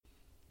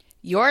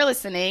You're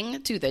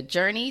listening to the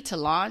Journey to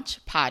Launch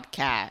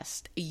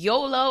podcast.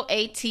 YOLO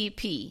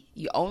ATP.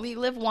 You only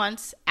live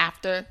once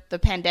after the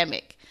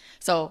pandemic.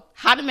 So,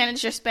 how to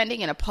manage your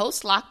spending in a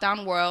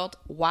post-lockdown world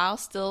while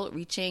still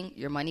reaching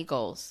your money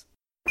goals.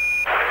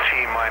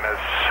 T-minus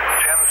 10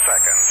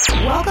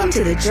 seconds. Welcome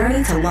to the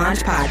Journey to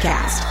Launch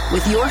podcast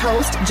with your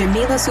host,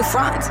 Jamila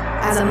Souffrant.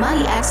 As a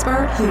money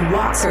expert who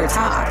walks her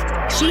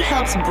talk, she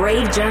helps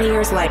brave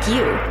journeyers like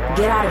you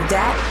get out of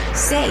debt,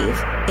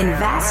 save,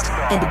 invest,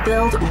 and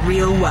build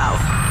real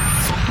wealth.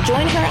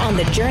 Join her on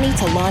the journey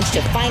to launch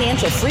to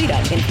financial freedom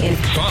in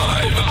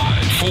 5,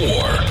 4,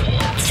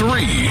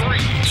 3,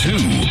 2,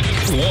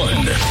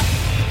 1.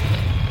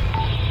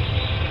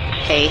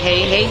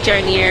 Hey,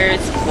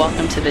 journeyers.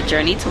 Welcome to the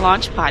Journey to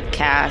Launch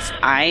podcast.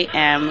 I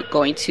am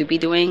going to be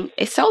doing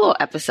a solo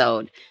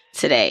episode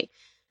today.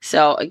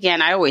 So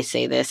again, I always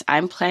say this,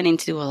 I'm planning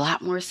to do a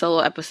lot more solo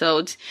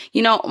episodes.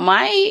 You know,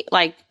 my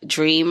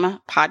dream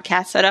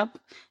podcast setup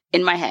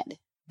in my head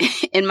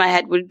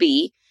would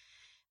be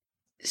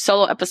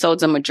solo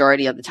episodes a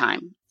majority of the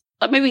time.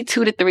 Like maybe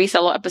 2 to 3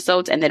 solo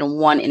episodes and then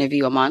 1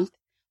 interview a month.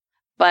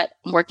 But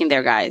I'm working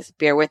there, guys.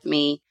 Bear with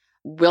me.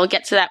 We'll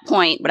get to that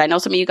point, but I know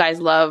some of you guys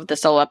love the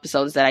solo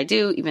episodes that I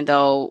do, even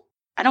though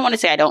I don't want to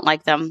say I don't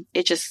like them.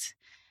 I feel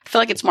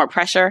like it's more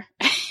pressure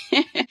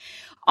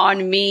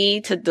on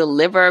me to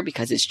deliver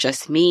because it's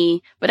just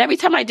me. But every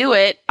time I do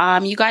it,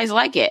 you guys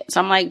like it. So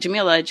I'm like,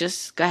 Jamila,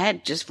 just go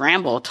ahead, just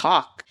ramble,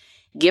 talk,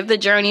 give the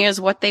journeyers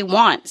what they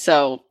want.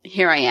 So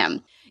here I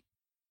am.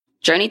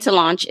 Journey to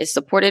Launch is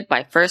supported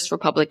by First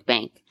Republic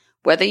Bank.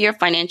 Whether your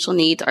financial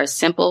needs are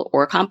simple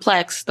or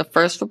complex, the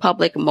First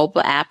Republic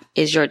mobile app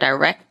is your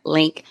direct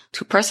link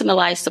to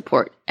personalized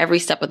support every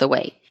step of the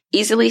way.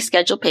 Easily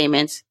schedule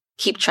payments,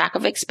 keep track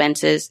of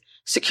expenses,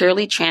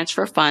 securely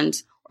transfer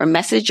funds, or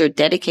message your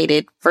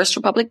dedicated First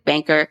Republic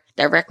banker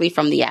directly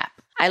from the app.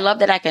 I love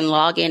that I can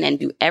log in and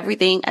do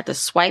everything at the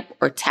swipe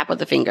or tap of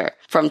the finger.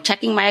 From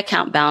checking my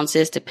account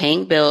balances to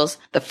paying bills,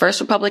 the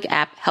First Republic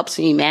app helps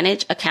me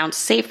manage accounts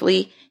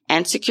safely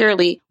and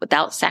securely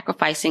without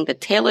sacrificing the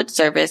tailored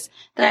service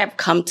that I have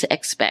come to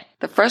expect.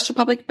 The First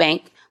Republic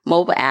Bank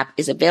mobile app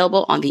is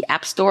available on the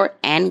App Store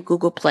and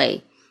Google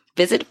Play.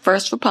 Visit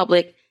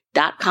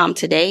firstrepublic.com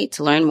today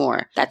to learn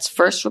more. That's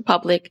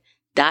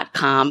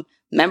firstrepublic.com,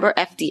 member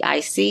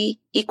FDIC,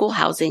 equal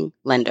housing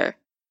lender.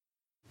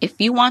 If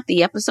you want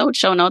the episode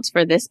show notes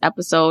for this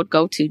episode,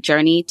 go to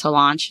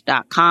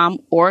journeytolaunch.com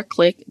or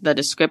click the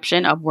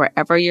description of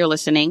wherever you're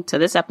listening to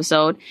this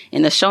episode.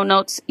 In the show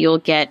notes, you'll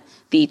get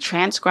the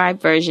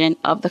transcribed version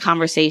of the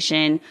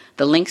conversation,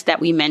 the links that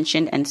we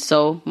mentioned, and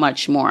so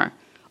much more.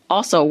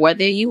 Also,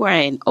 whether you are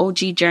an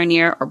OG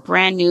journeyer or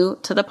brand new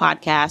to the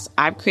podcast,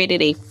 I've created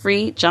a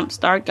free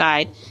jumpstart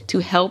guide to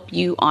help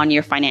you on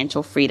your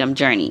financial freedom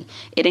journey.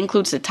 It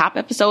includes the top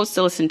episodes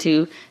to listen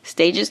to,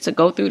 stages to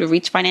go through to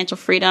reach financial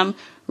freedom,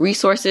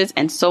 resources,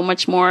 and so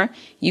much more.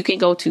 You can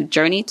go to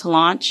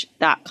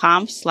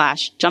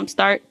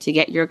journeytolaunch.com/jumpstart to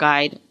get your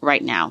guide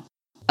right now.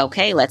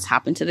 Okay, let's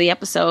hop into the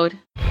episode.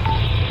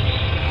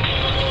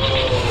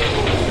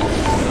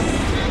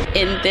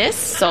 In this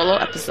solo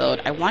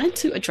episode, I wanted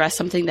to address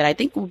something that I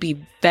think will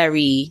be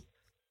very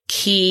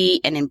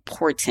key and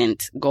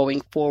important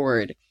going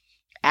forward.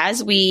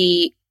 As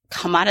we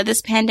come out of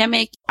this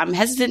pandemic, I'm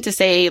hesitant to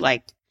say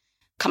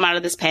come out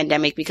of this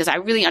pandemic because I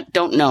really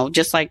don't know,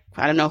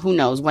 I don't know who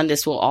knows when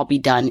this will all be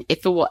done,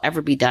 if it will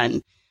ever be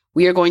done.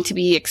 We are going to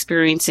be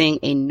experiencing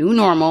a new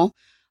normal.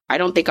 I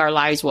don't think our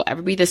lives will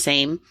ever be the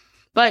same.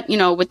 But,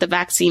 with the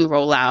vaccine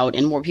rollout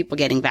and more people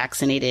getting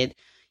vaccinated,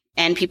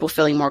 and people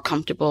feeling more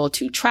comfortable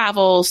to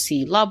travel,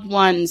 see loved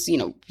ones,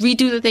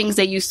 redo the things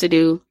they used to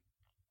do.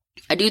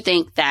 I do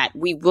think that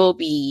we will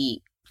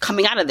be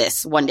coming out of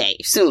this one day,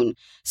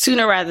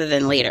 sooner rather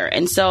than later.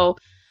 And so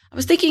I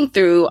was thinking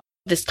through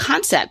this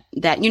concept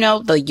that,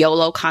 the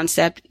YOLO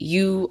concept,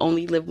 you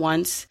only live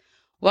once.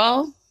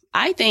 Well,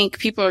 I think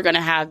people are going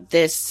to have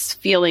this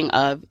feeling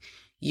of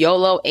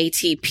YOLO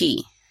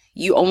ATP.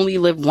 You only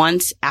live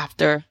once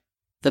after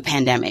the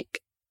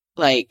pandemic.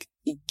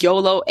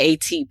 YOLO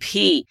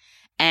ATP.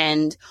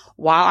 And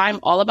while I'm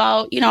all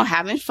about,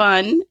 having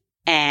fun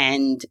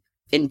and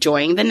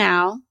enjoying the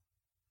now,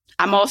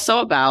 I'm also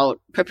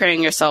about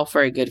preparing yourself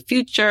for a good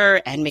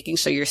future and making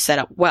sure you're set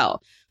up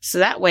well. So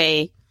that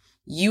way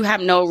you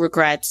have no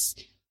regrets.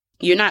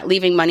 You're not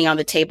leaving money on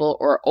the table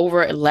or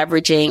over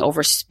leveraging,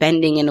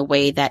 overspending in a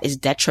way that is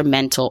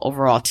detrimental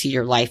overall to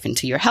your life and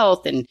to your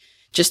health and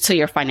just to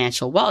your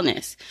financial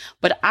wellness.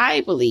 But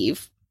I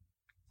believe,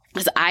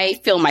 because I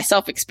feel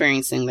myself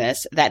experiencing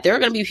this, that there are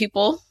going to be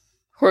people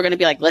who are going to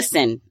be like,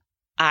 listen,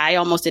 I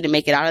almost didn't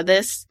make it out of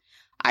this.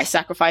 I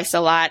sacrificed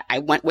a lot. I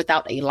went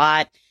without a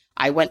lot.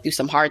 I went through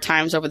some hard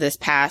times over this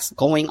past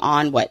going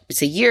on,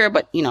 it's a year,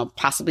 but,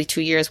 possibly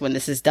 2 years when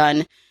this is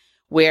done,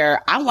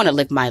 where I want to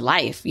live my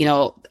life.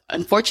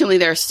 Unfortunately,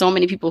 there are so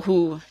many people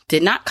who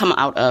did not come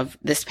out of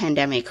this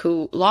pandemic,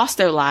 who lost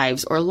their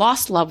lives or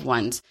lost loved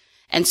ones.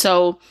 And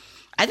so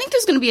I think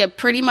there's going to be a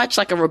pretty much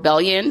like a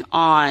rebellion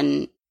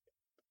on,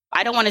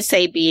 I don't want to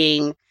say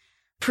being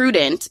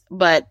prudent,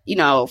 but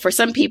for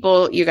some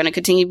people, you're going to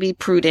continue to be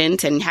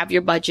prudent and have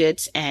your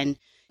budgets and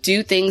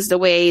do things the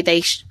way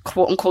they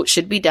quote unquote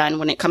should be done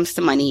when it comes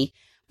to money.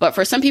 But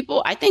for some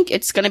people, I think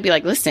it's going to be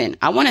like, listen,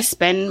 I want to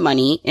spend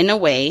money in a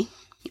way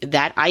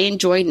that I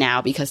enjoy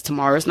now because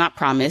tomorrow is not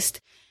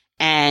promised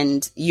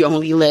and you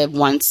only live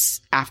once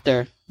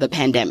after the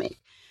pandemic.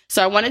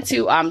 So I wanted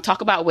to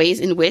talk about ways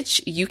in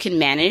which you can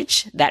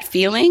manage that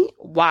feeling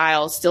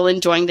while still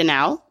enjoying the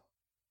now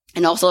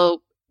and also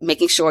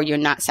making sure you're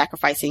not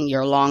sacrificing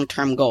your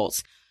long-term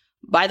goals.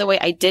 By the way,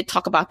 I did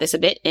talk about this a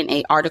bit in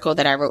an article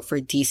that I wrote for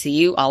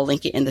DCU. I'll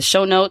link it in the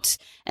show notes.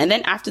 And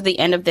then after the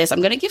end of this, I'm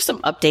going to give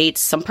some updates,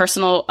 some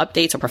personal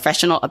updates or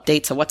professional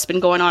updates of what's been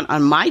going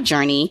on my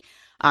journey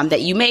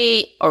that you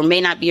may or may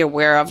not be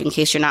aware of in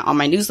case you're not on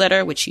my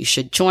newsletter, which you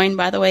should join,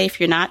 by the way, if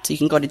you're not. So you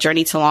can go to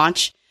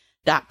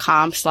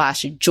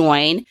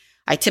journeytolaunch.com/join.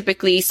 I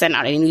typically send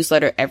out a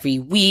newsletter every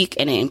week,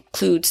 and it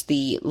includes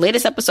the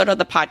latest episode of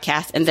the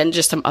podcast and then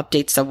just some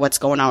updates of what's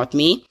going on with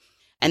me.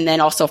 And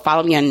then also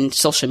follow me on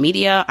social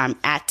media. I'm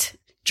at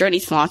Journey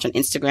to Launch on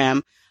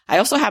Instagram. I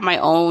also have my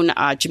own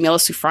Jamila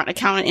Souffrant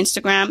account on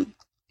Instagram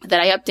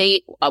that I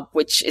update,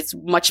 which is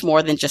much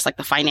more than just like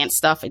the finance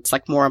stuff. It's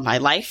like more of my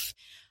life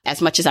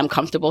as much as I'm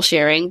comfortable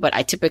sharing. But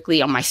I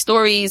typically on my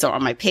stories or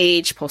on my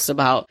page post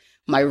about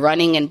my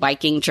running and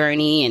biking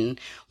journey and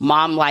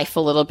mom life a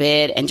little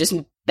bit and just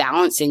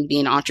balancing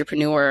being an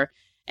entrepreneur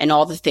and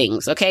all the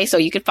things. Okay. So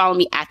you can follow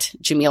me at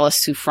Jamila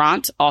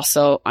Souffrant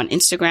also on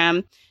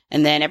Instagram.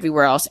 And then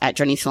everywhere else at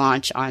Journey to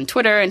Launch on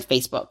Twitter and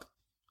Facebook.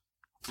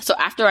 So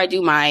after I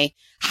do my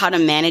how to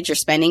manage your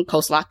spending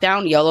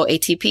post-lockdown, YOLO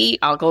ATP,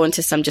 I'll go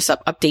into some just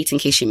updates in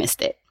case you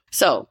missed it.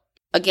 So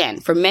again,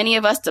 for many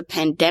of us, the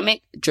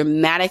pandemic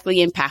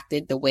dramatically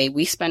impacted the way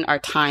we spend our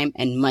time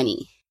and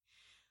money.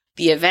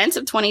 The events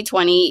of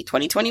 2020,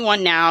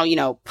 2021 now,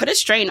 put a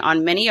strain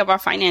on many of our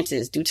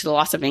finances due to the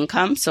loss of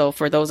income. So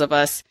for those of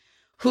us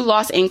who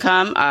lost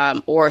income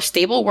or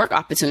stable work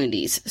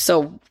opportunities.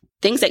 So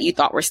things that you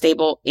thought were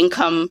stable,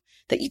 income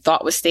that you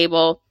thought was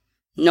stable,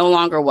 no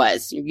longer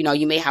was.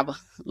 You may have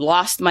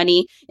lost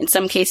money. In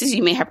some cases,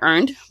 you may have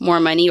earned more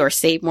money or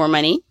saved more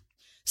money.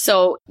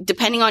 So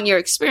depending on your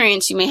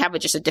experience, you may have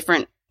just a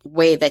different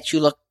way that you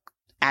look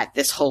at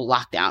this whole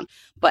lockdown.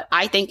 But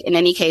I think in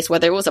any case,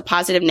 whether it was a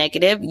positive,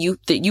 negative, you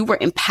were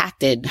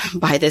impacted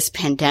by this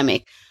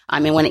pandemic.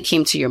 And when it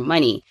came to your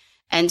money.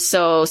 And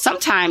so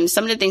sometimes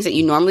some of the things that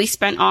you normally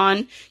spent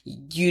on,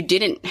 you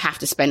didn't have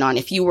to spend on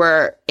if you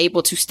were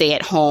able to stay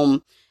at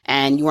home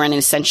and you weren't an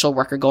essential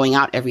worker going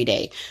out every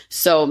day.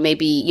 So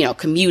maybe,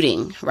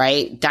 commuting,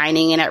 right?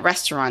 Dining in at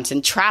restaurants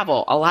and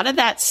travel. A lot of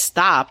that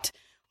stopped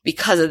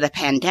because of the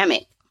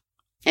pandemic.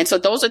 And so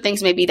those are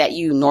things maybe that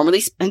you normally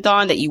spent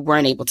on that you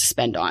weren't able to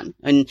spend on,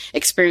 and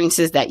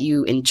experiences that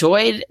you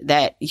enjoyed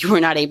that you were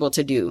not able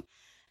to do.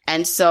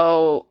 And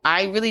so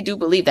I really do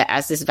believe that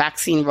as this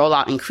vaccine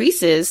rollout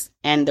increases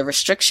and the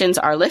restrictions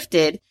are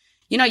lifted,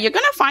 you're going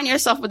to find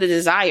yourself with a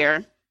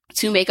desire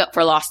to make up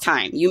for lost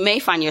time. You may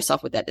find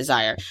yourself with that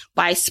desire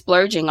by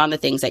splurging on the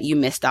things that you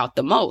missed out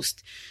the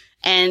most.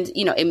 And,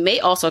 it may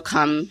also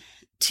come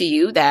to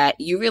you that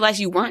you realize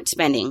you weren't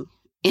spending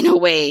in a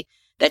way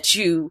that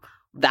you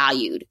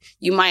valued.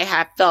 You might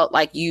have felt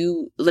like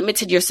you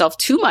limited yourself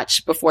too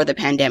much before the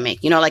pandemic.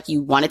 Like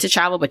you wanted to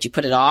travel, but you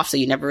put it off. So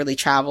you never really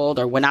traveled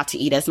or went out to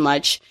eat as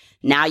much.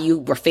 Now you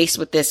were faced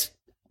with this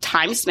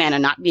time span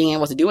of not being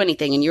able to do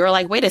anything. And you were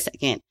like, wait a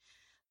second,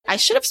 I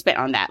should have spent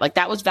on that. Like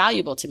that was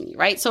valuable to me,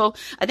 right? So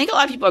I think a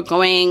lot of people are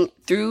going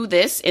through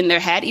this in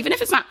their head, even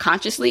if it's not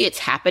consciously, it's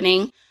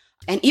happening.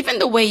 And even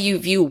the way you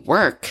view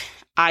work,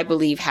 I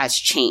believe has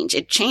changed.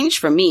 It changed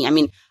for me.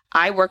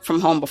 I worked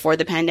from home before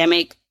the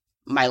pandemic.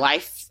 My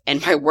life and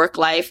my work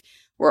life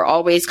were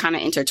always kind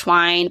of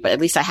intertwined, but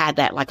at least I had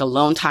that like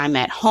alone time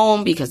at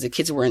home because the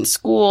kids were in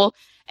school.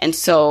 And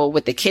so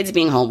with the kids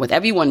being home, with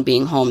everyone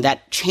being home,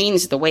 that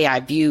changed the way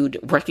I viewed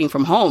working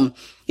from home.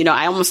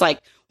 I almost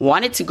like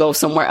wanted to go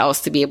somewhere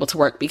else to be able to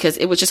work because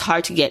it was just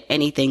hard to get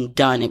anything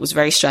done. It was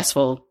very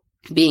stressful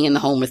being in the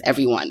home with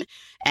everyone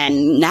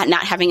and not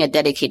having a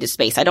dedicated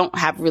space. I don't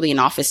have really an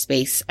office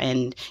space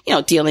and,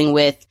 dealing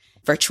with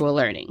virtual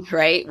learning,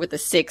 right? With a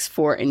 6,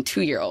 4, and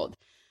 2-year-old.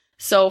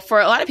 So for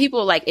a lot of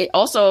people, like it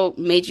also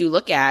made you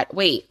look at,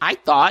 wait, I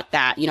thought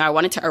that, I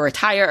wanted to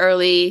retire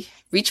early,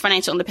 reach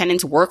financial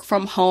independence, work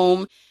from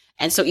home.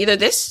 And so either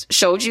this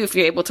showed you if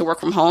you're able to work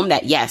from home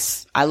that,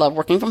 yes, I love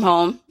working from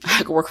home.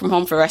 I could work from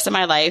home for the rest of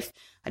my life.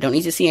 I don't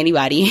need to see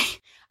anybody.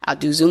 I'll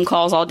do Zoom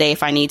calls all day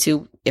if I need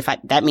to.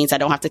 That means I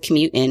don't have to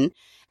commute in.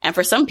 And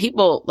for some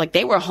people, like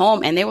they were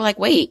home and they were like,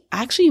 wait,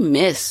 I actually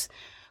miss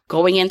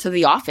going into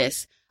the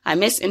office. I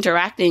miss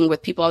interacting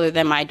with people other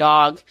than my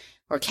dog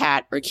or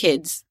cat or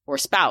kids or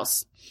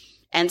spouse.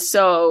 And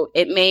so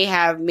it may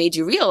have made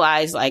you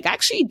realize, like, I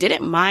actually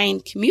didn't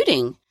mind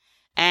commuting.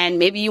 And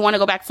maybe you want to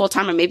go back full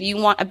time, or maybe you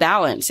want a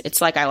balance.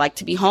 It's like, I like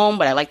to be home,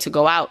 but I like to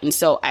go out. And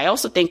so I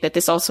also think that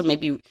this also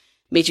maybe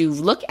made you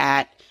look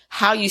at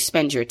how you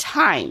spend your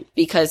time,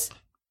 because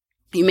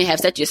you may have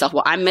said to yourself,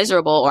 well, I'm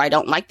miserable or I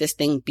don't like this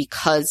thing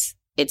because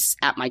it's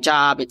at my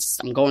job,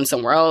 I'm going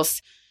somewhere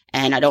else,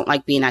 and I don't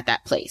like being at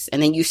that place.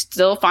 And then you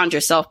still found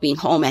yourself being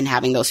home and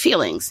having those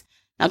feelings.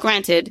 Now,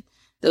 granted,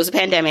 there was a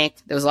pandemic.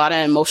 There was a lot of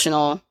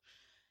emotional,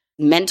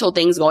 mental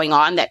things going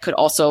on that could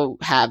also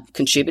have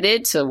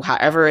contributed to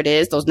however it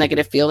is, those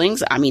negative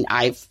feelings. I mean,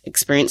 I've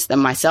experienced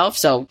them myself.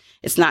 So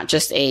it's not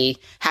just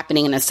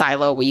happening in a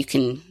silo where you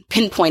can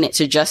pinpoint it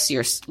to just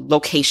your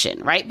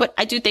location, right? But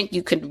I do think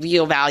you could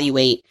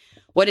reevaluate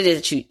what it is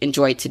that you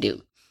enjoy to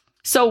do.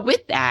 So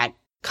with that,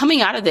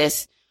 coming out of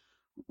this,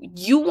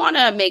 you want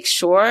to make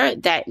sure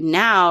that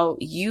now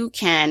you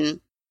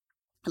can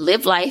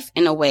live life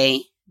in a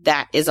way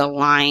that is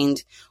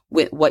aligned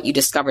with what you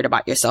discovered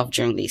about yourself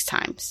during these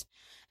times,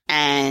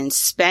 and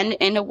spend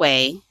in a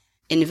way,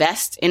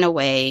 invest in a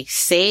way,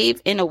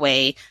 save in a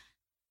way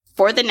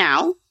for the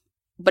now,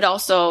 but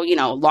also,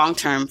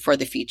 long-term for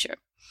the future.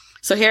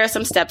 So here are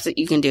some steps that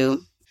you can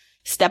do.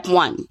 Step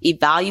 1,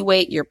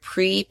 evaluate your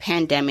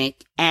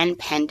pre-pandemic and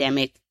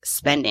pandemic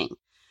spending.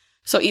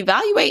 So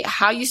evaluate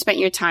how you spent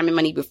your time and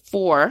money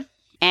before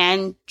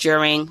and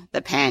during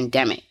the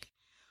pandemic.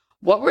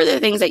 What were the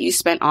things that you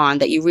spent on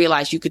that you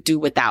realized you could do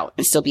without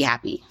and still be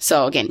happy?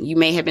 So again, you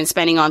may have been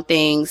spending on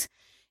things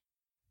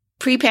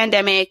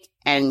pre-pandemic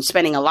and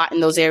spending a lot in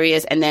those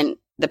areas, and then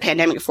the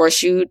pandemic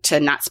forced you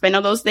to not spend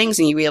on those things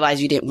and you realized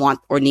you didn't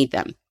want or need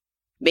them.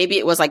 Maybe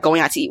it was like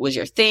going out to eat was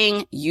your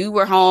thing. You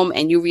were home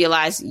and you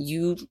realized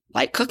you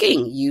like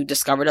cooking. You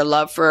discovered a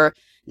love for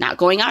not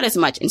going out as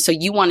much. And so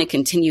you want to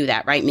continue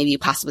that, right? Maybe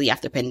possibly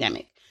after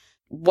pandemic.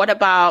 What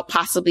about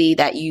possibly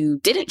that you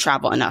didn't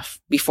travel enough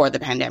before the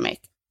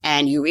pandemic?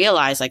 And you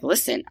realize, like,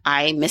 listen,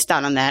 I missed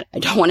out on that. I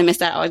don't want to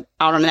miss out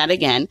on that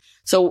again.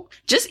 So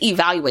just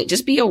evaluate,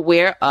 just be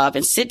aware of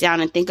and sit down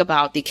and think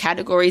about the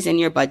categories in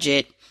your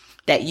budget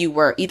that you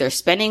were either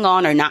spending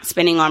on or not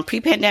spending on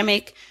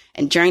pre-pandemic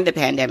and during the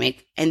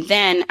pandemic. And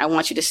then I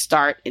want you to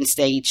start in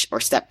stage or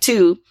step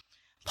 2,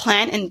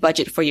 plan and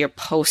budget for your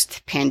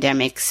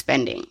post-pandemic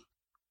spending.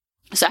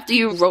 So after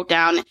you wrote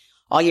down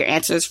all your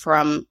answers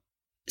from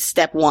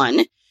step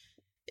 1,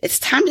 it's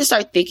time to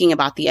start thinking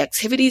about the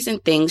activities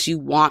and things you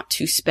want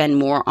to spend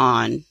more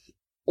on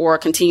or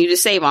continue to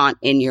save on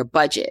in your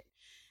budget.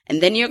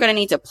 And then you're going to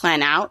need to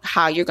plan out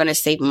how you're going to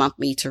save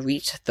monthly to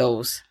reach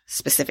those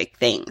specific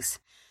things.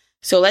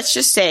 So let's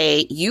just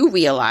say you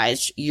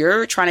realize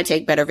you're trying to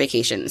take better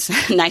vacations,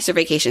 nicer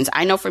vacations.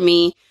 I know for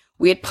me,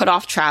 we had put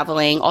off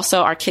traveling.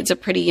 Also, our kids are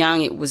pretty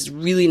young. It was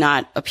really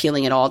not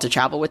appealing at all to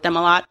travel with them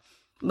a lot.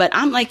 But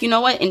I'm like, you know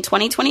what? In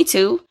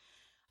 2022,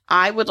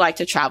 I would like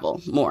to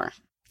travel more.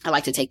 I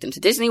like to take them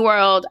to Disney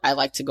World. I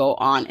like to go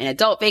on an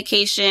adult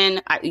vacation.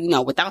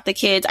 Without the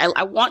kids,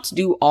 I want to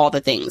do all the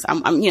things.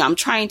 I'm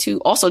trying to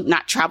also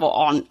not travel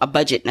on a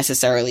budget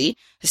necessarily.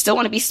 I still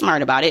want to be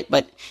smart about it,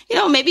 but,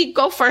 maybe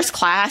go first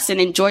class and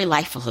enjoy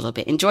life a little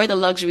bit, enjoy the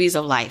luxuries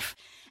of life.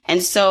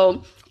 And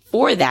so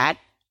for that,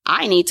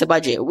 I need to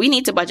budget. We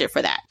need to budget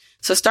for that.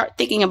 So start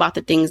thinking about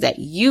the things that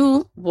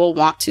you will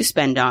want to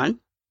spend on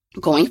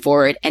going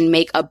forward and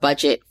make a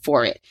budget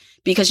for it.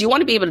 Because you want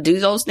to be able to do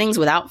those things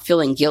without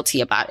feeling guilty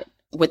about it,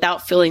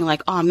 without feeling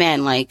like, oh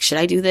man, like, should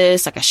I do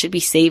this? Like I should be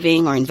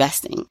saving or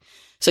investing.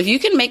 So if you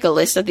can make a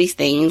list of these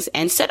things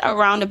and set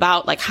around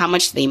about like how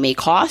much they may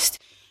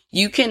cost,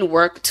 you can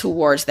work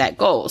towards that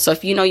goal. So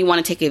if you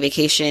want to take a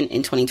vacation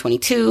in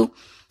 2022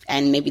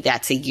 and maybe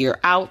that's a year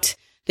out,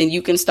 then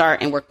you can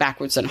start and work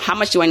backwards on how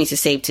much do I need to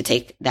save to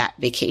take that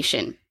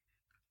vacation.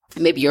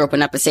 Maybe you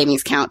open up a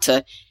savings account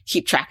to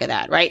keep track of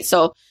that, right?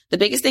 So the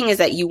biggest thing is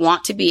that you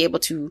want to be able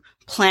to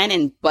plan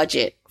and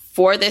budget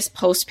for this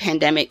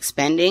post-pandemic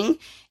spending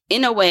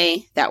in a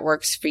way that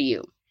works for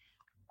you.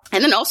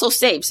 And then also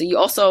save. So you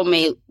also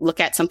may look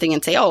at something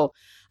and say, oh,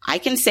 I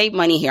can save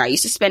money here. I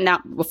used to spend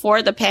out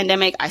before the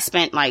pandemic. I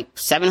spent like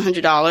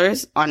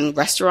 $700 on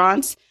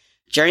restaurants.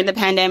 During the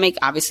pandemic,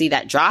 obviously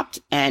that dropped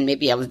and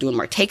maybe I was doing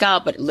more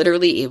takeout, but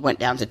literally it went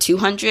down to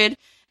 $200.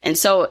 And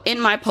so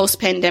in my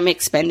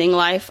post-pandemic spending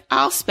life,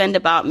 I'll spend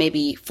about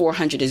maybe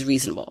 $400 is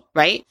reasonable,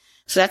 right?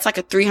 So that's like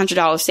a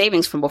 $300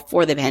 savings from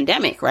before the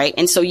pandemic, right?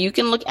 And so you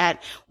can look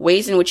at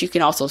ways in which you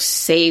can also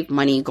save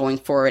money going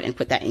forward and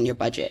put that in your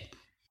budget.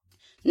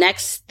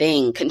 Next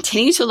thing,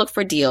 continue to look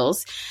for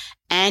deals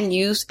and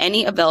use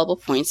any available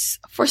points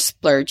for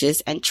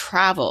splurges and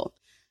travel.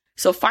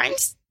 So find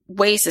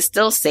ways to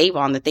still save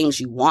on the things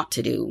you want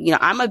to do.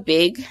 I'm a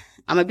big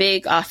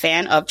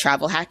fan of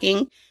travel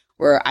hacking,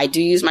 where I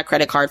do use my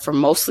credit card for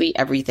mostly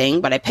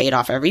everything, but I pay it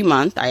off every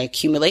month. I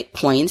accumulate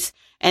points.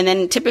 And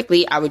then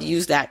typically I would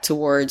use that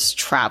towards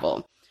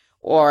travel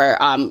or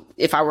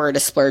if I were to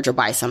splurge or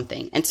buy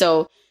something. And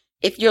so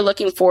if you're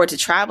looking forward to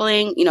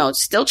traveling,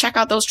 still check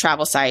out those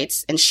travel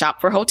sites and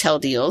shop for hotel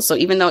deals. So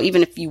even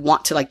if you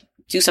want to like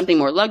do something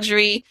more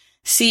luxury,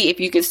 see if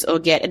you can still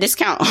get a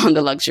discount on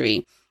the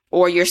luxury,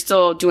 or you're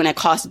still doing a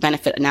cost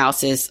benefit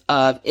analysis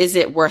of, is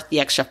it worth the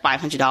extra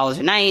 $500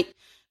 a night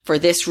for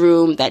this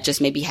room that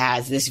just maybe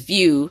has this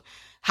view?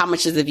 How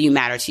much does the view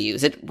matter to you?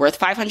 Is it worth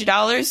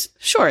 $500?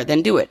 Sure,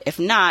 then do it. If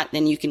not,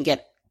 then you can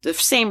get the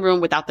same room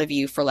without the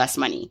view for less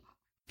money.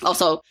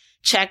 Also,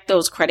 check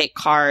those credit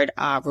card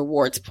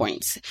rewards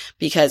points.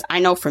 Because I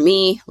know for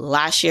me,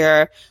 last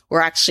year,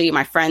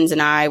 my friends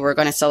and I were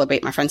going to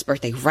celebrate my friend's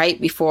birthday right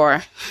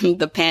before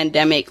the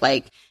pandemic,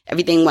 like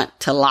everything went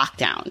to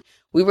lockdown.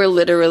 We were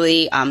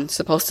literally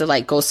supposed to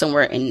like go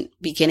somewhere in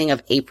beginning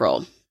of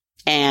April.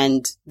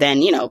 And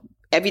then,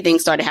 everything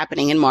started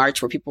happening in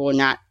March where people were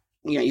not,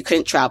 you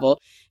couldn't travel.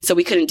 So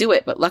we couldn't do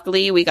it. But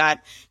luckily we got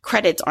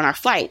credits on our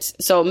flights.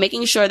 So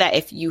making sure that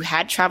if you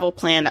had travel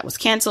plan that was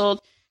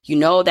canceled,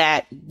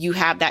 that you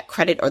have that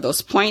credit or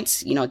those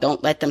points,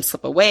 don't let them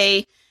slip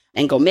away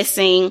and go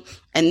missing.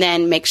 And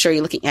then make sure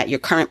you're looking at your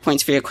current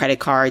points for your credit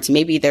cards.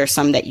 Maybe there's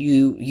some that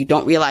you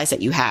don't realize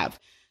that you have.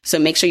 So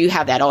make sure you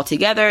have that all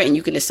together and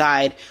you can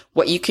decide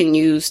what you can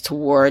use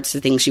towards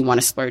the things you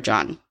want to splurge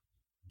on.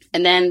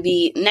 And then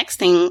the next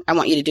thing I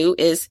want you to do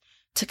is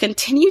to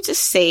continue to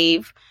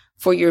save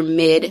for your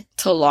mid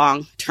to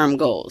long term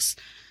goals.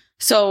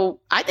 So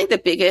I think the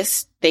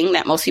biggest thing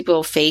that most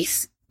people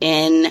face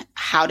in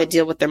how to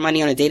deal with their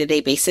money on a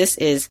day-to-day basis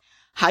is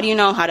how do you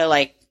know how to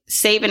like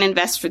save and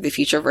invest for the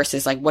future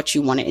versus like what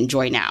you want to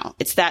enjoy now?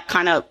 It's that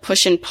kind of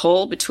push and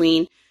pull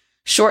between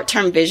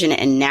short-term vision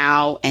and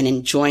now and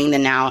enjoying the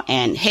now.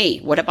 And hey,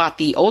 what about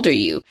the older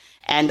you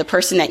and the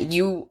person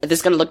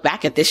that's going to look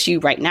back at this you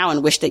right now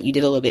and wish that you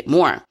did a little bit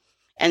more?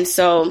 And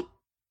so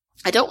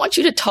I don't want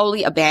you to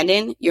totally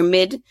abandon your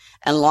mid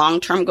and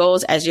long-term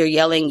goals as you're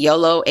yelling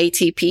YOLO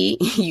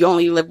ATP. You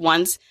only live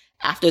once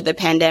after the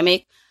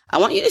pandemic. I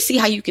want you to see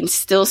how you can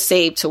still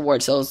save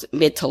towards those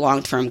mid to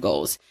long-term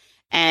goals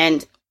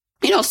and,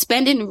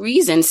 spend in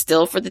reason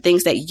still for the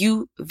things that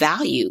you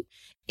value.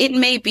 It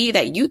may be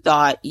that you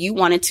thought you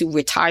wanted to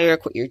retire,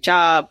 quit your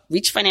job,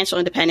 reach financial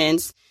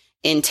independence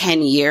in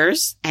 10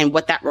 years. And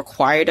what that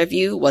required of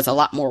you was a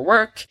lot more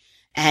work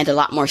and a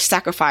lot more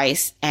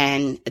sacrifice.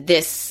 And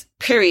this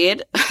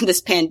period,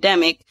 this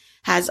pandemic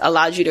has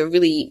allowed you to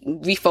really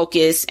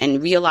refocus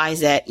and realize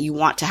that you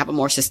want to have a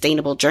more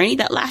sustainable journey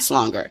that lasts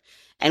longer.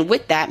 And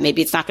with that,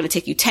 maybe it's not going to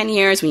take you 10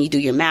 years when you do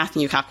your math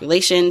and your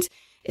calculations.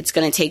 It's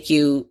going to take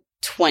you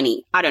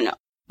 20. I don't know.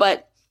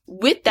 But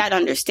with that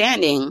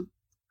understanding,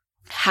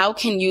 how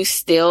can you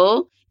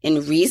still,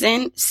 in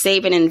reason,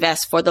 save and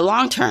invest for the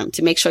long term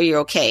to make sure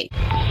you're okay?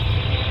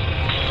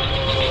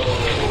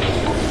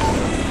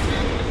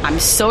 I'm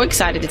so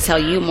excited to tell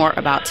you more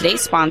about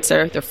today's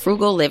sponsor, the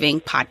Frugal Living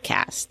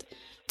Podcast.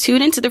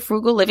 Tune into the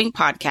Frugal Living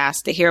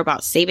Podcast to hear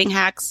about saving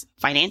hacks,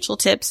 financial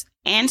tips,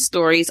 and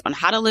stories on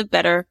how to live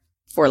better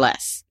for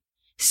less.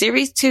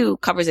 Series 2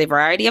 covers a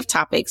variety of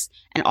topics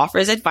and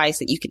offers advice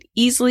that you can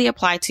easily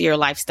apply to your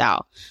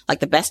lifestyle, like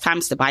the best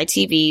times to buy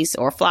TVs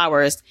or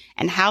flowers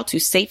and how to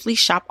safely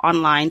shop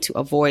online to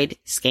avoid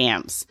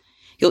scams.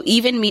 You'll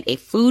even meet a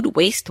food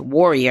waste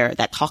warrior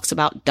that talks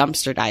about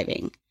dumpster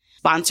diving.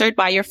 Sponsored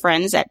by your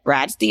friends at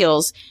Brad's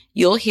Deals,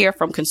 you'll hear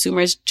from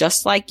consumers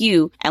just like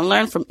you and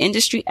learn from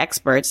industry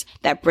experts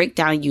that break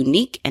down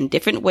unique and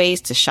different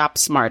ways to shop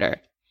smarter.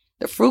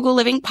 The Frugal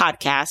Living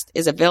Podcast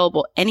is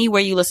available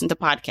anywhere you listen to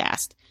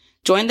podcasts.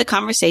 Join the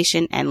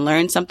conversation and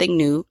learn something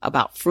new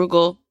about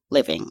frugal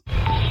living.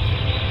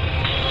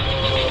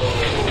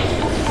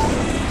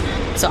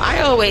 So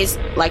I always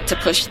like to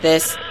push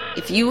this.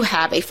 If you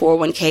have a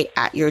 401k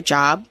at your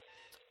job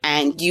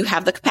and you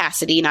have the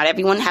capacity, not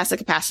everyone has the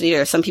capacity.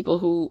 There are some people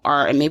who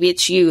are, and maybe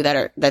it's you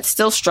that's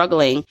still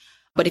struggling.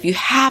 But if you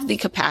have the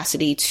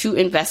capacity to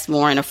invest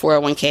more in a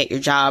 401k at your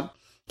job,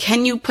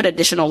 can you put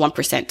additional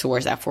 1%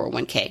 towards that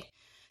 401k?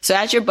 So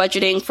as you're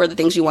budgeting for the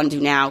things you want to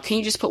do now, can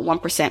you just put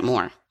 1%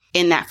 more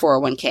in that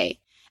 401k?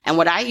 And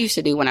what I used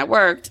to do when I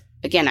worked,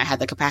 again, I had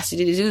the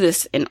capacity to do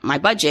this in my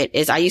budget,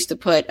 is I used to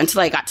put,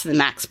 until I got to the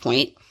max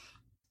point,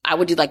 I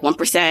would do like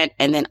 1%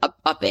 and then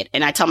up it.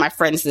 And I tell my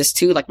friends this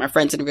too, like my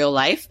friends in real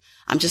life.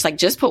 I'm just like,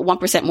 just put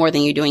 1% more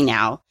than you're doing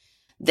now.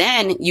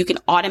 Then you can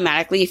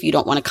automatically, if you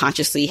don't want to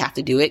consciously have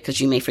to do it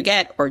because you may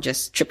forget or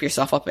just trip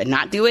yourself up and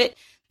not do it,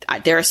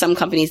 there are some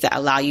companies that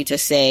allow you to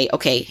say,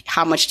 okay,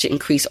 how much to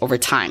increase over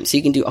time. So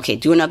you can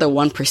do another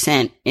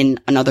 1% in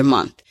another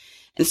month.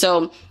 And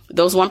so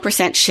those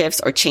 1%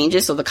 shifts or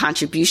changes, so the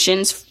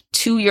contributions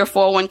to your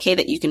 401k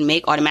that you can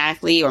make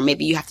automatically, or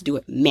maybe you have to do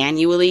it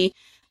manually,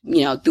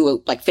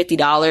 do like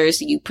 $50.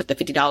 You put the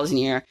 $50 in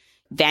your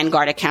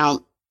Vanguard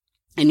account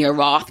and your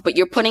Roth, but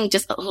you're putting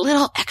just a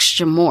little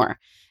extra more.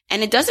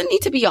 And it doesn't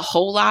need to be a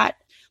whole lot,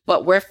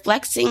 but we're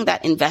flexing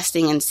that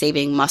investing and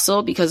saving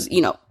muscle because,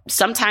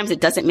 sometimes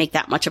it doesn't make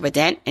that much of a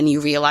dent and you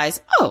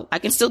realize, oh, I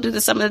can still do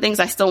some of the things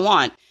I still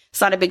want.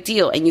 It's not a big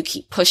deal. And you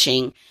keep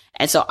pushing.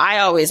 And so I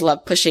always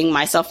love pushing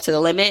myself to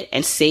the limit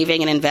and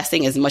saving and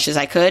investing as much as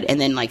I could. And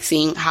then like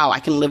seeing how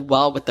I can live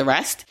well with the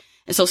rest.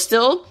 And so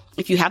still,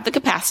 if you have the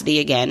capacity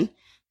again,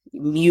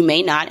 you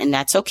may not, and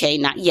that's okay.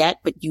 Not yet,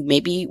 but you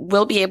maybe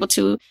will be able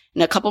to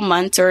in a couple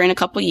months or in a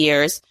couple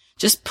years,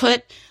 just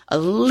put a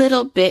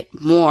little bit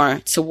more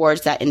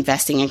towards that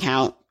investing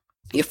account,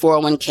 your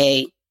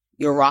 401k,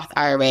 your Roth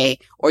IRA,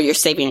 or your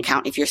saving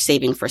account if you're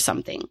saving for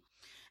something.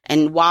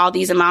 And while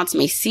these amounts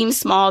may seem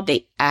small,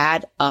 they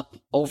add up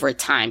over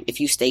time if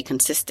you stay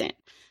consistent.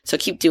 So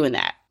keep doing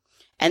that.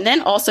 And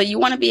then also you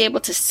want to be able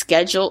to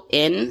schedule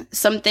in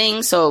some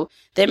things. So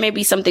there may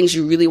be some things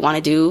you really want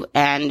to do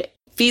and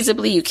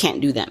feasibly you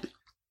can't do them.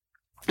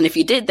 And if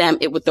you did them,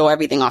 it would throw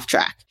everything off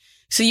track.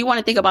 So you want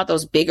to think about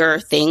those bigger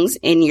things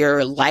in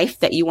your life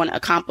that you want to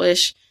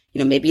accomplish. You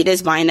know, maybe it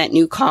is buying that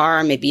new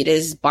car. Maybe it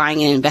is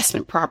buying an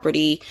investment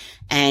property.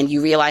 And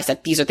you realize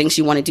that these are things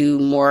you want to do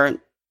more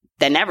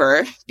than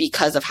ever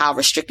because of how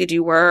restricted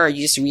you were, or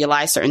you just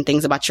realize certain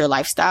things about your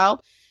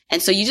lifestyle.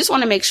 And so you just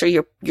want to make sure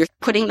you're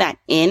putting that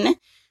in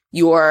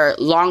your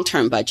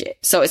long-term budget.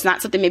 So it's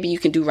not something maybe you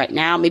can do right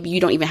now. Maybe you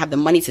don't even have the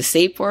money to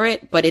save for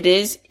it, but it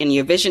is in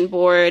your vision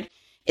board.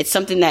 It's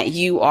something that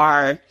you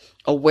are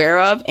aware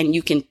of, and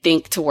you can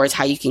think towards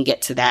how you can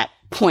get to that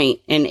point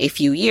in a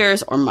few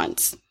years or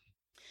months.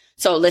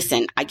 So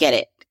listen, I get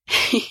it.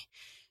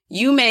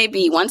 You may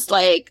be, once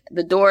like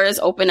the doors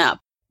open up,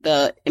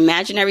 the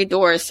imaginary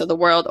doors to the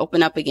world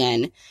open up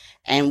again.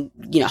 And,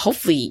 you know,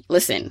 hopefully,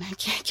 listen,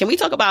 can we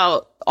talk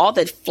about all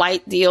the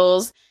flight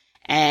deals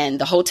and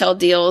the hotel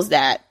deals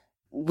that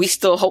we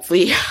still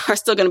hopefully are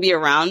still going to be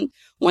around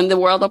when the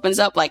world opens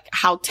up? Like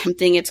how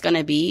tempting it's going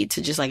to be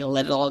to just like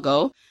let it all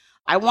go.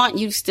 I want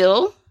you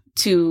still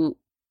to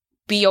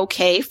be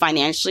okay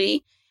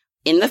financially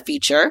in the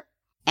future.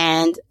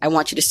 And I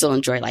want you to still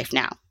enjoy life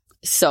now.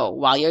 So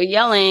while you're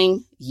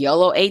yelling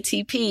YOLO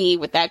ATP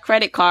with that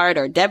credit card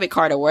or debit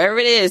card or wherever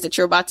it is that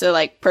you're about to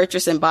like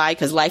purchase and buy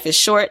because life is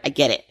short, I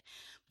get it.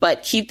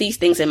 But keep these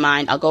things in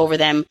mind. I'll go over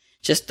them,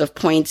 just the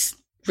points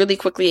really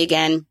quickly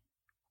again.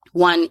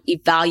 1,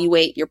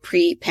 evaluate your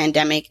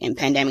pre-pandemic and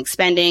pandemic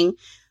spending.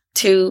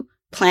 2,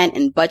 plan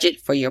and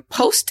budget for your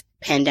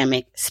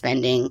post-pandemic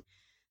spending.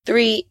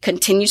 3,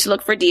 continue to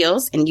look for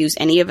deals and use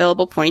any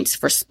available points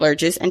for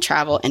splurges and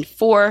travel. And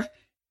 4,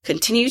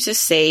 continue to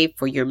save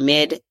for your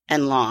mid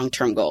and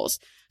long-term goals.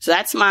 So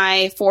that's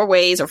my 4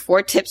 ways or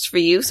 4 tips for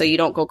you so you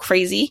don't go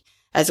crazy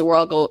as the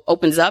world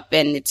opens up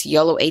and it's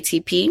YOLO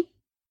ATP.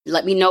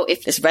 Let me know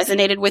if this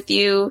resonated with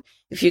you,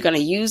 if you're going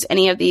to use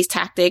any of these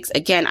tactics.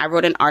 Again, I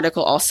wrote an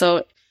article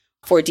also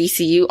for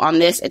DCU on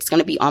this. It's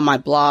going to be on my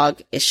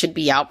blog. It should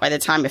be out by the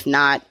time. If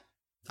not,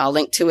 I'll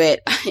link to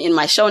it in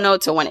my show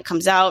notes or when it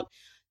comes out.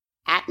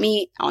 At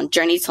me on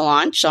Journey to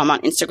Launch. So I'm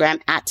on Instagram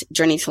at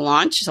Journey to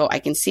Launch so I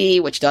can see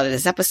what you thought of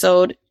this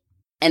episode.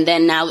 And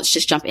then now let's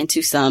just jump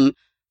into some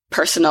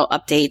personal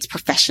updates,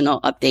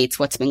 professional updates,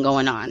 what's been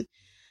going on.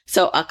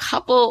 So a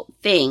couple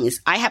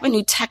things. I have a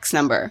new text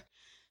number.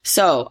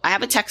 So I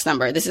have a text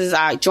number. This is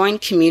our Join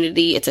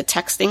Community. It's a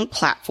texting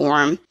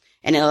platform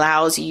and it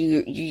allows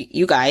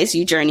you guys,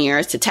 you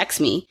journeyers, to text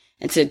me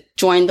and to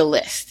join the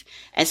list.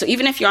 And so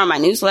even if you're on my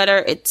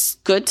newsletter, it's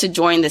good to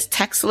join this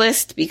text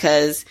list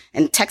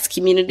and text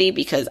community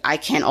because I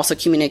can also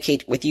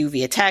communicate with you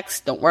via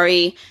text. Don't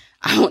worry.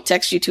 I won't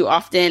text you too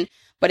often,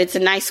 but it's a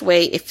nice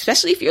way,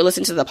 especially if you're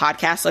listening to the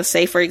podcast, let's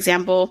say, for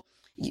example,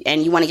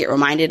 and you want to get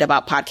reminded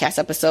about podcast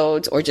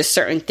episodes or just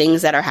certain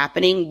things that are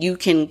happening, you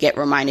can get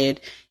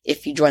reminded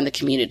if you join the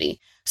community.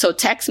 So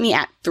text me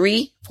at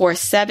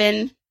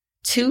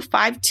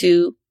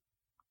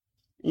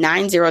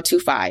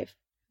 347-252-9025.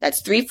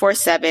 That's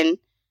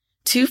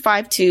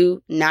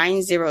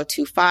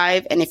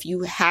 347-252-9025. And if you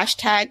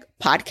hashtag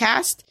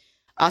podcast,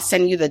 I'll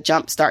send you the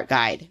Jumpstart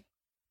Guide.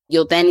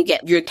 You'll then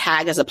get your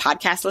tag as a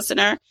podcast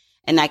listener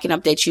and I can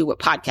update you with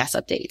podcast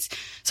updates.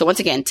 So once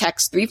again,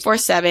 text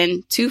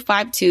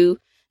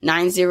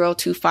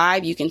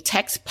 347-252-9025. You can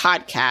text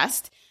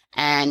podcast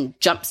and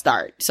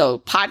Jumpstart. So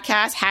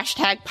podcast,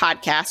 hashtag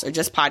podcast or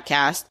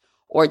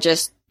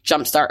just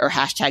Jumpstart or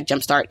hashtag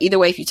Jumpstart. Either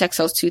way, if you text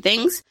those 2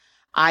 things,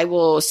 I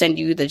will send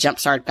you the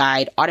Jumpstart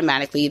Guide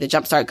automatically. The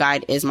Jumpstart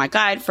Guide is my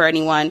guide for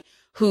anyone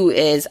who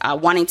is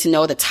wanting to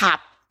know the top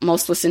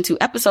most listened to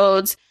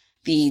episodes,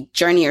 the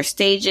journey or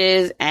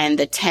stages, and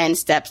the 10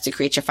 steps to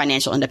create your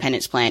financial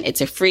independence plan.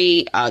 It's a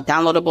free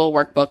downloadable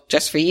workbook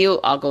just for you.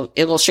 It'll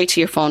go straight to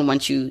your phone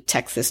once you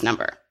text this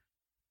number.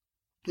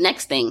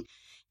 Next thing,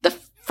 the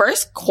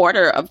first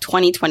quarter of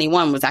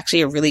 2021 was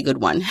actually a really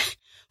good one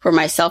for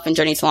myself and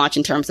Journey to Launch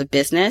in terms of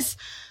business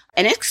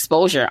and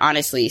exposure,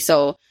 honestly.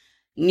 So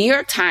New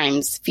York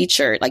Times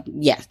featured the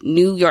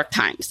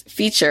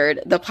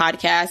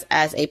podcast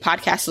as a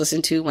podcast to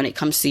listen to when it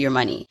comes to your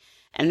money.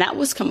 And that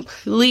was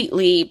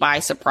completely by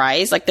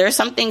surprise. Like there are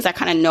some things I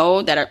kind of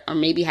know that are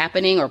maybe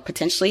happening or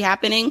potentially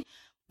happening.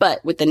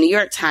 But with the New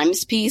York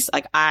Times piece,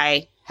 like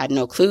I had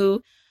no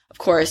clue. Of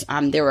course,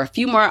 there were a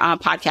few more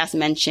podcasts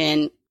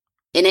mentioned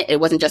in it. It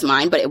wasn't just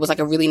mine, but it was like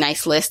a really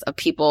nice list of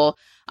people.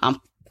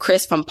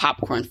 Chris from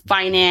Popcorn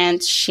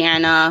Finance,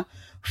 Shanna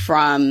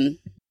from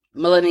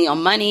Millennial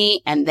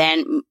Money, and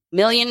then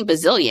Million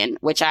Bazillion,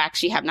 which I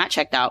actually have not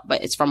checked out,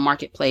 but it's from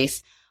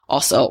Marketplace.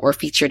 Also were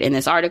featured in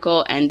this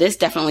article. And this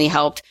definitely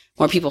helped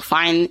more people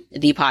find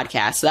the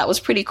podcast. So that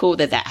was pretty cool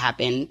that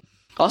happened.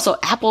 Also,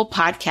 Apple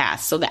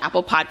Podcasts. So the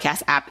Apple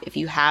Podcast app, if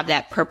you have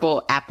that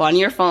purple app on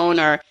your phone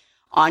or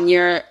on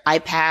your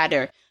iPad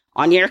or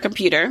on your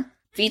computer,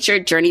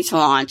 featured Journey to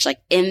Launch, like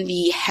in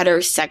the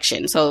header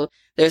section. So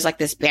there's like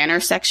this banner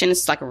section.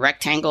 It's like a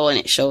rectangle and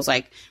it shows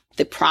like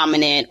the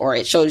prominent, or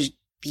it shows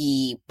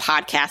the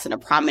podcast in a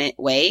prominent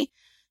way,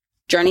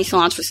 Journey to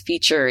Launch was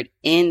featured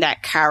in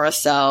that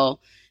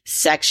carousel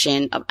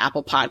section of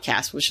Apple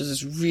Podcasts, which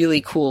was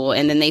really cool.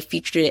 And then they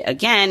featured it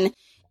again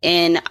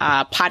in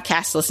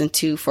podcasts listened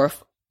to for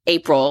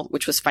April,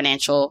 which was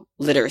Financial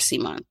Literacy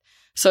Month.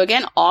 So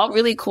again, all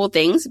really cool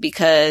things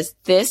because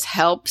this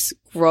helps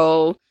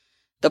grow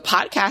the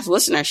podcast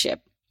listenership.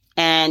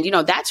 And,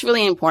 that's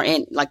really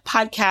important. Like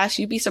podcasts,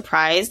 you'd be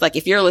surprised. Like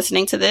if you're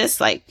listening to this,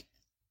 like,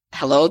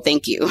 hello,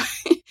 thank you.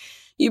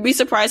 You'd be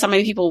surprised how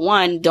many people,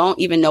 one, don't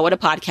even know what a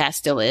podcast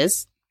still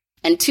is.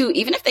 And two,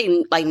 even if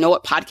they know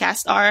what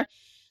podcasts are,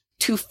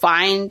 to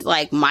find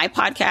my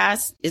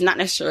podcast is not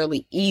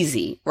necessarily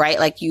easy, right?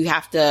 Like you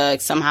have to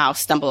somehow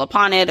stumble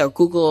upon it or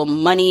Google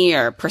money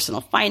or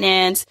personal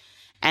finance.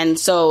 And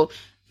so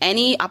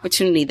any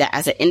opportunity that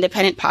as an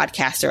independent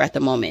podcaster at the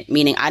moment,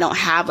 meaning I don't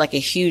have a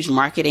huge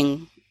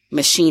marketing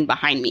machine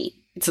behind me.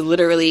 It's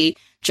literally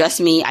just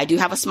me. I do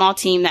have a small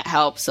team that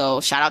helps. So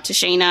shout out to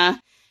Shayna,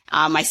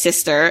 my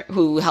sister,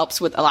 who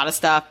helps with a lot of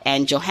stuff,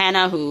 and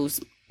Johanna, who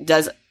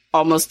does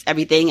almost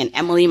everything, and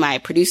Emily, my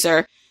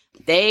producer.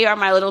 They are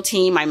my little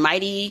team, my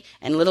mighty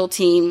and little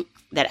team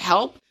that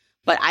help.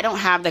 But I don't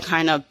have the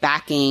kind of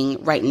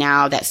backing right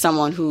now that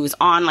someone who's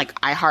on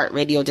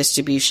iHeartRadio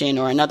distribution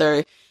or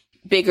another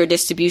bigger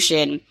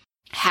distribution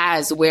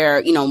has,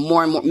 where,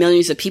 more and more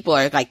millions of people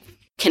are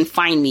can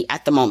find me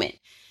at the moment.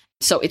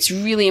 So it's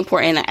really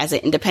important as an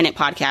independent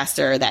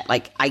podcaster that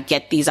I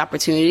get these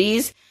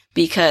opportunities,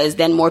 because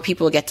then more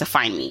people get to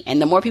find me.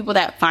 And the more people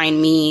that find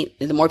me,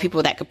 the more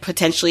people that could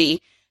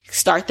potentially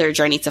start their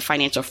journey to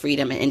financial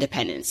freedom and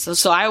independence.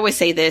 So I always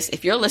say this: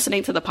 if you're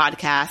listening to the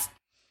podcast,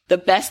 the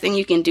best thing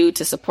you can do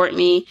to support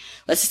me,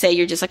 let's say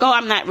you're just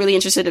I'm not really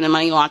interested in the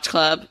Money Launch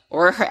Club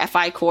or her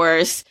FI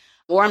course,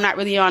 or I'm not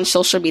really on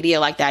social media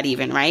like that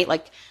even, right?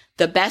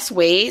 The best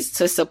ways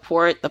to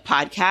support the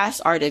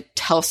podcast are to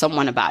tell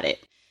someone about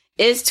it,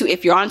 is to,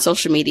 if you're on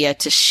social media,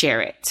 to share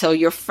it so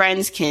your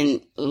friends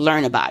can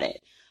learn about it.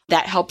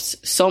 That helps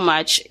so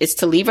much. Is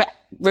to leave a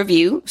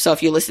review. So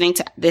if you're listening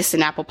to this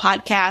in Apple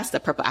Podcasts, the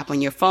purple app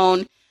on your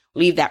phone,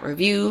 leave that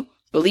review.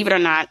 Believe it or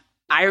not,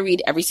 I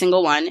read every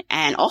single one.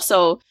 And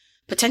also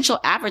potential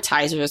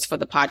advertisers for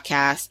the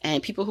podcast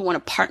and people who want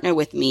to partner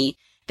with me,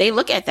 they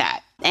look at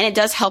that. And it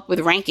does help with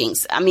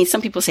rankings. I mean,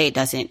 some people say it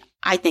doesn't.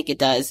 I think it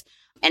does.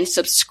 And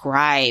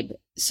subscribe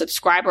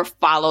or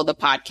follow the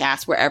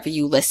podcast wherever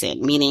you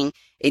listen, meaning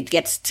it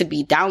gets to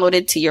be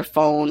downloaded to your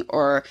phone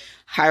or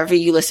however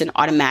you listen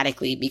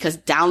automatically, because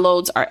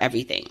downloads are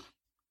everything.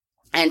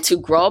 And to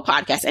grow a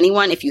podcast,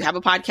 anyone, if you have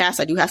a podcast,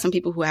 I do have some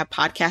people who have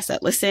podcasts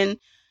that listen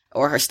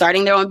or are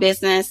starting their own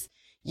business.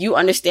 You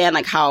understand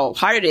how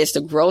hard it is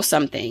to grow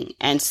something.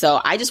 And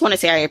so I just want to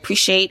say I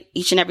appreciate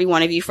each and every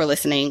one of you for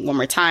listening one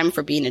more time,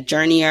 for being a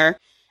journeyer.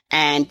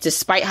 And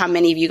despite how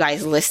many of you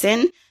guys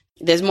listen,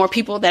 there's more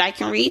people that I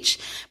can reach.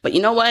 But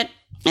you know what?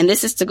 And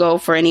this is to go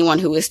for anyone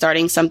who is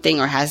starting something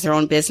or has their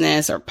own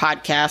business or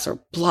podcast or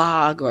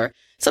blog or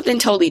something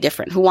totally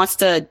different, who wants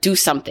to do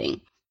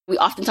something. We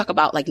often talk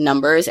about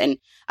numbers, and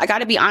I got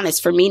to be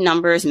honest, for me,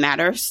 numbers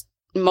matters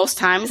most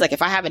times.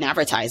 If I have an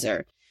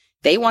advertiser,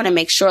 they want to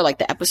make sure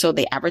the episode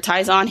they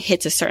advertise on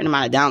hits a certain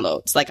amount of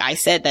downloads. I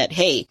said that,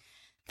 hey,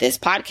 this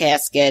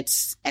podcast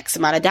gets X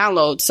amount of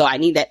downloads, so I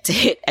need that to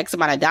hit X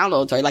amount of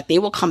downloads. Or they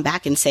will come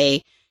back and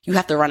say, you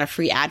have to run a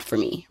free ad for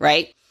me,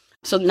 right?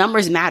 So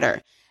numbers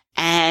matter.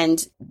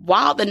 And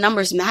while the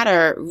numbers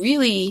matter,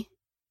 really,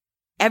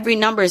 every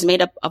number is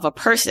made up of a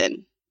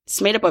person.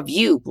 It's made up of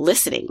you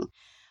listening.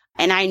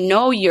 And I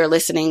know you're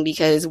listening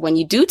because when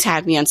you do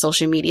tag me on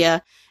social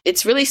media,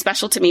 it's really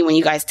special to me when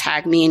you guys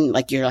tag me and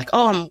you're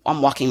oh,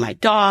 I'm walking my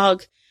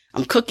dog,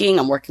 I'm cooking,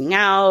 I'm working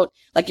out.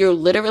 You're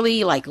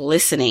literally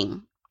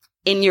listening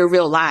in your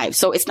real lives.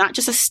 So it's not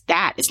just a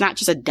stat. It's not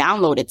just a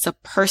download. It's a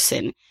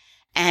person.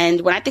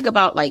 And when I think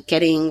about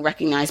getting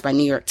recognized by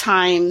New York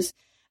Times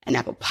and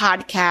Apple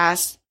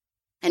Podcasts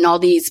and all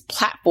these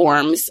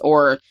platforms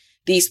or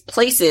these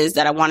places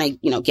that I want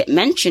to, get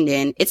mentioned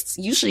in, it's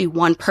usually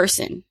one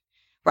person,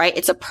 right?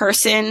 It's a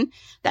person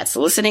that's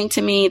listening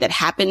to me that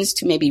happens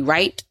to maybe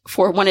write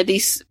for one of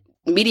these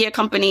media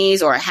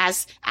companies or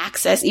has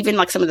access, even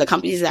some of the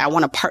companies that I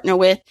want to partner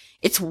with.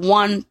 It's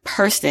one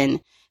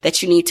person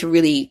that you need to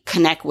really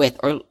connect with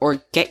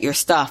or get your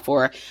stuff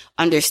or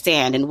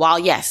understand. And while,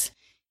 yes,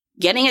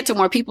 getting it to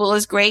more people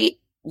is great,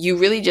 you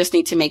really just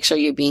need to make sure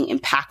you're being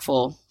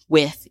impactful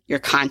with your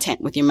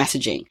content, with your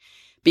messaging,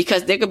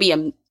 because there could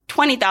be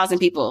 20,000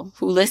 people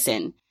who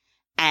listen,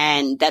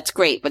 and that's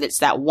great. But it's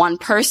that one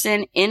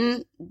person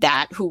in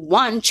that who,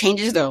 one,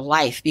 changes their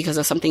life because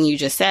of something you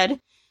just said,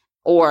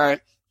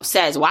 or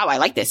says, wow, I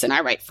like this, and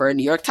I write for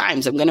New York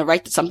Times. I'm going to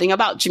write something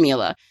about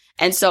Jamila.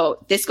 And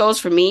so this goes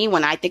for me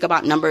when I think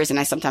about numbers, and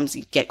I sometimes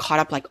get caught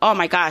up oh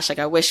my gosh,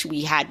 I wish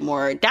we had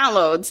more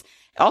downloads.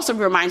 It also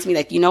reminds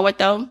me you know what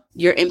though?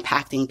 You're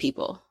impacting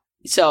people.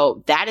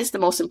 So that is the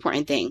most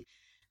important thing.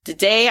 The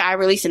day I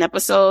release an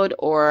episode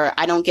or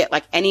I don't get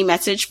any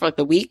message for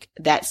the week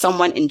that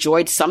someone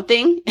enjoyed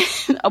something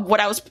of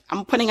what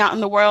I'm putting out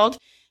in the world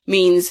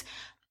means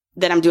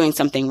then I'm doing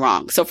something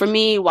wrong. So for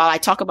me, while I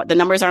talk about the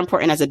numbers are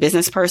important as a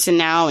business person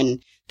now,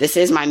 and this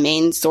is my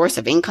main source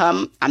of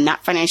income, I'm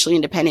not financially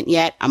independent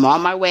yet. I'm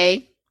on my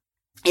way.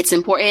 It's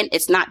important.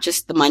 It's not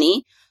just the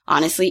money.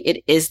 Honestly,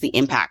 it is the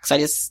impact. So I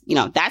just,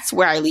 that's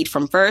where I lead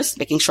from first,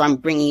 making sure I'm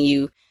bringing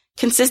you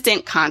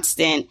consistent,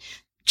 constant,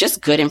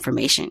 just good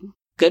information,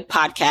 good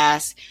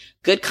podcasts,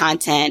 good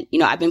content.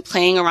 I've been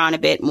playing around a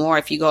bit more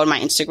if you go to my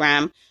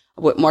Instagram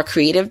with more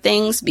creative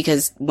things,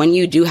 because when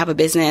you do have a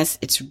business,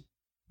 it's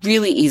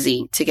really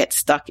easy to get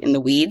stuck in the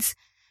weeds.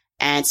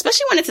 And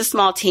especially when it's a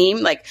small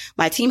team, like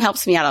my team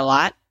helps me out a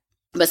lot,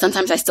 but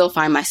sometimes I still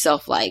find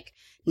myself like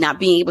not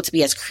being able to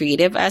be as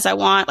creative as I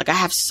want. Like I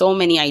have so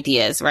many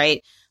ideas,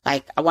 right?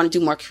 Like I want to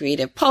do more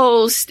creative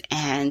posts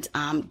and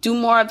do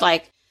more of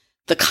like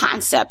the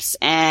concepts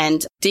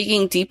and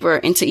digging deeper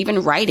into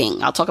even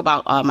writing. I'll talk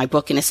about my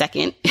book in a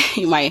second,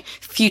 my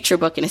future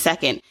book in a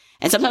second.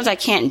 And sometimes I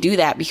can't do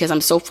that because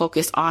I'm so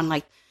focused on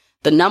like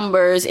the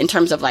numbers in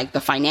terms of like the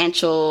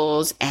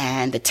financials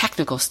and the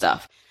technical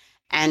stuff.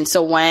 And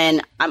so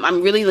when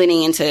I'm really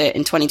leaning into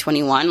in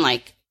 2021,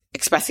 like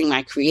expressing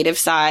my creative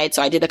side.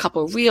 So I did a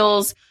couple of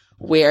reels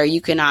where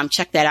you can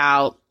check that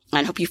out.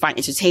 I hope you find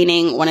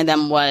entertaining. One of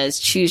them was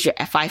Choose Your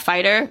FI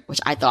Fighter,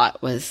 which I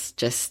thought was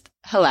just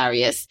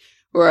hilarious.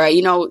 Where,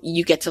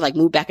 you get to like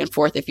move back and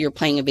forth if you're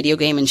playing a video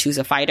game and choose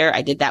a fighter.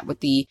 I did that with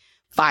the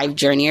 5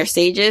 journeyer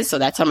stages. So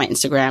that's on my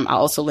Instagram. I'll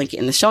also link it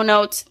in the show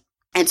notes.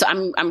 And so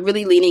I'm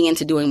really leaning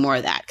into doing more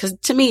of that. Cause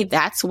to me,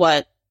 that's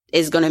what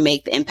is going to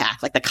make the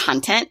impact, like the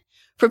content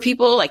for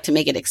people, like to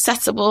make it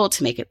accessible,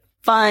 to make it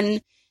fun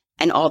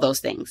and all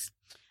those things.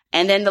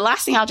 And then the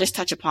last thing I'll just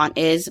touch upon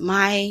is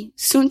my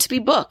soon to be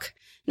book.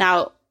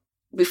 Now,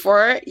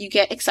 before you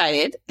get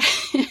excited,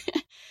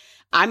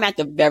 I'm at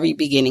the very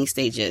beginning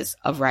stages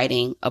of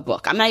writing a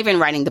book. I'm not even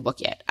writing the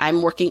book yet.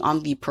 I'm working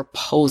on the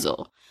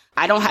proposal.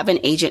 I don't have an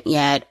agent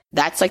yet.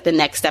 That's like the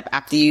next step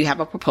after you have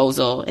a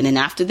proposal. And then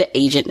after the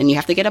agent, then you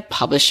have to get a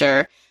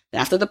publisher.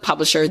 Then after the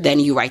publisher, then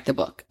you write the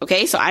book.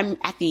 Okay. So I'm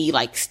at the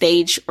like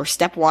stage or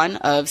step 1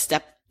 of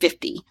step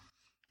 50,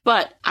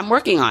 but I'm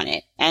working on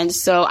it. And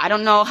so I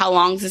don't know how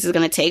long this is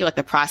going to take, like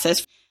the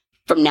process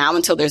from now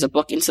until there's a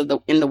book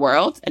in the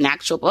world, an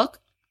actual book.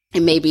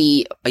 It may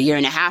be a year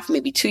and a half,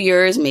 maybe 2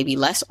 years, maybe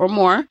less or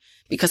more,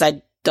 because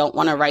I don't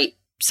want to write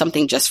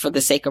something just for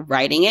the sake of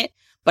writing it.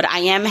 But I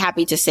am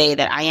happy to say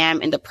that I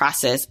am in the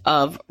process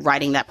of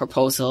writing that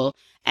proposal.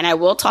 And I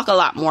will talk a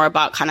lot more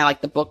about kind of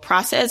like the book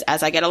process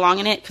as I get along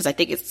in it, because I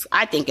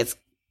think it's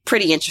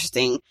pretty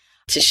interesting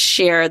to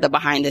share the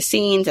behind the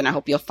scenes. And I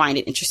hope you'll find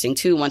it interesting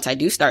too once I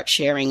do start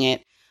sharing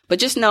it. But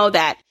just know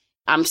that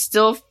I'm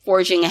still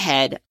forging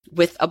ahead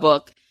with a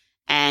book,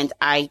 and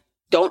I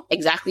don't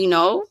exactly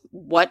know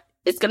what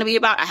it's going to be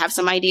about. I have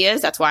some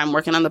ideas. That's why I'm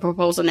working on the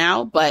proposal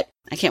now, but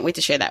I can't wait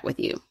to share that with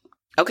you.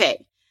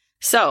 Okay.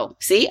 So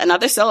see,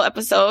 another solo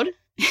episode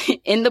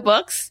in the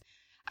books.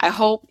 I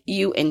hope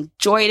you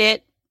enjoyed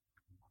it.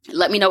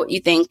 Let me know what you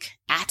think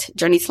at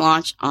Journey to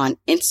Launch on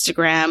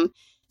Instagram.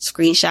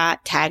 Screenshot,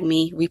 tag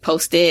me,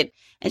 repost it,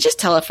 and just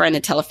tell a friend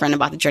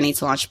about the Journey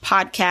to Launch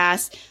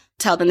podcast.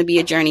 Tell them to be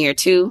a journeyer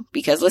too,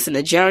 because listen,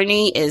 the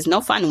journey is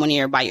no fun when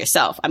you're by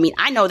yourself. I mean,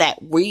 I know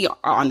that we are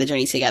on the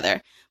journey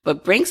together,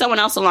 but bring someone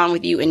else along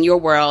with you in your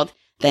world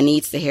that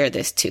needs to hear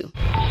this too.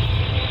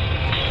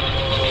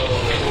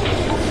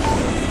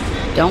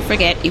 Don't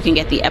forget, you can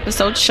get the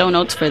episode show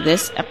notes for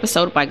this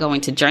episode by going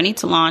to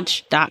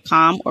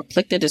journeytolaunch.com or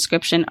click the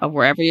description of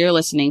wherever you're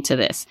listening to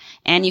this.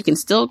 And you can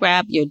still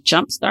grab your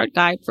Jumpstart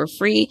Guide for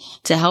free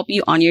to help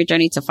you on your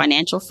journey to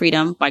financial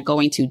freedom by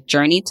going to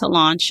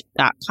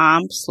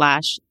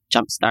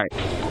journeytolaunch.com/jumpstart.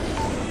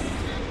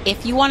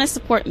 If you want to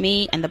support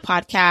me and the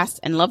podcast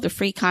and love the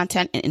free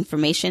content and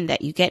information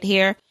that you get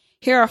here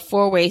are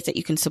 4 ways that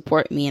you can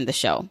support me and the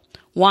show.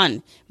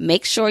 1,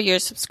 make sure you're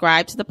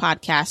subscribed to the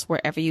podcast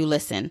wherever you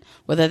listen,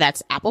 whether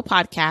that's Apple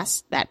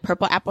Podcasts, that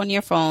purple app on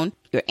your phone,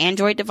 your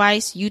Android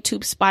device, YouTube,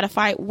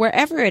 Spotify,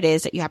 wherever it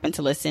is that you happen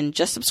to listen,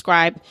 just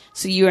subscribe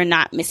so you are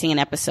not missing an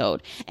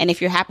episode. And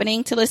if you're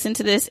happening to listen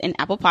to this in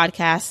Apple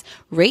Podcasts,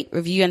 rate,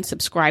 review, and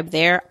subscribe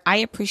there. I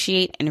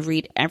appreciate and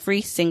read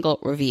every single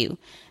review.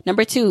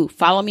 Number 2,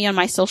 follow me on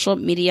my social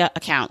media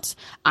accounts.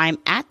 I'm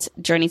at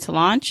Journey to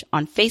Launch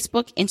on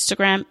Facebook,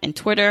 Instagram, and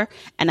Twitter,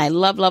 and I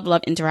love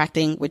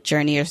interacting with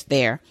journeyers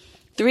there.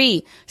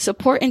 3,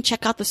 support and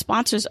check out the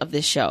sponsors of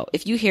this show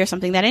if you hear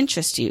something that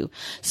interests you.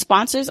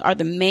 Sponsors are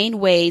the main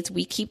ways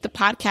we keep the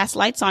podcast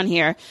lights on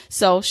here,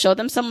 so show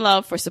them some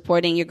love for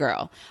supporting your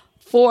girl.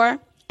 4,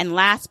 and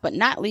last but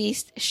not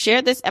least,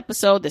 share this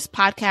episode, this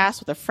podcast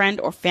with a friend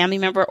or family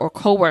member or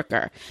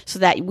coworker so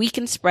that we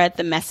can spread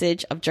the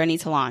message of Journey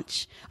to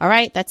Launch. All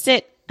right, that's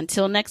it.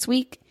 Until next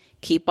week,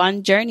 keep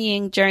on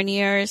journeying,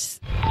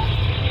 journeyers.